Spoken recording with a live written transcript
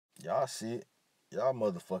Y'all see it. Y'all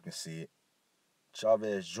motherfucking see it.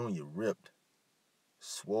 Chavez Jr. ripped,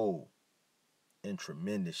 swole, in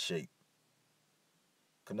tremendous shape.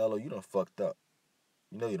 Canelo, you done fucked up.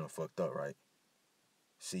 You know you done fucked up, right?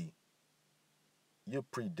 See, you're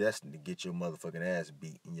predestined to get your motherfucking ass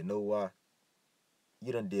beat. And you know why?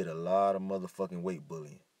 You done did a lot of motherfucking weight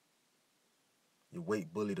bullying. You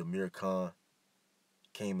weight bullied Amir Khan.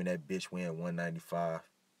 Came in that bitch weighing 195.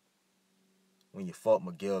 When you fought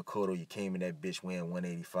Miguel Cotto, you came in that bitch weighing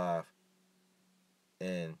 185.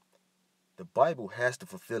 And the Bible has to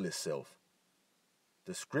fulfill itself.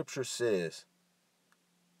 The scripture says,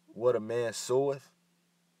 what a man soweth,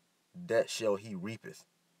 that shall he reapeth.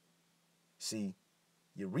 See,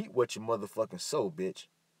 you reap what you motherfucking sow, bitch.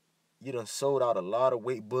 You done sold out a lot of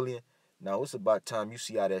weight bullying. Now it's about time you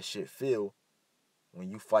see how that shit feel when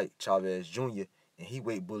you fight Chavez Jr. and he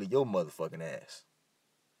weight bully your motherfucking ass.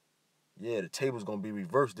 Yeah, the table's gonna be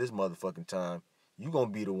reversed this motherfucking time. You gonna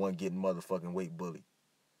be the one getting motherfucking weight bullied.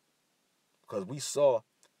 Because we saw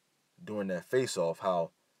during that face-off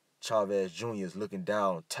how Chavez Jr. is looking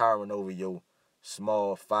down, towering over your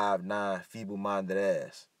small 5'9", feeble-minded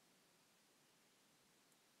ass.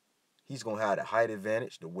 He's gonna have the height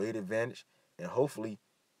advantage, the weight advantage, and hopefully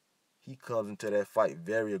he comes into that fight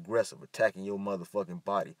very aggressive, attacking your motherfucking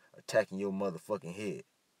body, attacking your motherfucking head.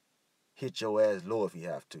 Hit your ass low if he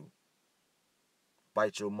have to.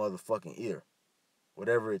 Bite your motherfucking ear.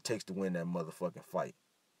 Whatever it takes to win that motherfucking fight.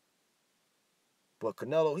 But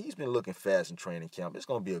Canelo, he's been looking fast in training camp. It's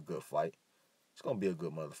going to be a good fight. It's going to be a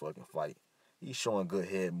good motherfucking fight. He's showing good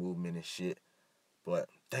head movement and shit. But,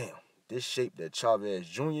 damn, this shape that Chavez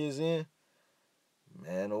Jr. is in,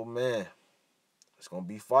 man, oh man, it's going to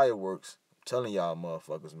be fireworks. I'm telling y'all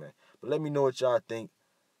motherfuckers, man. But let me know what y'all think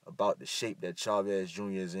about the shape that Chavez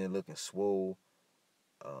Jr. is in, looking swole.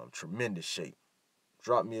 Tremendous shape.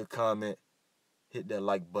 Drop me a comment, hit that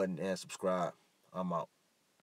like button, and subscribe. I'm out.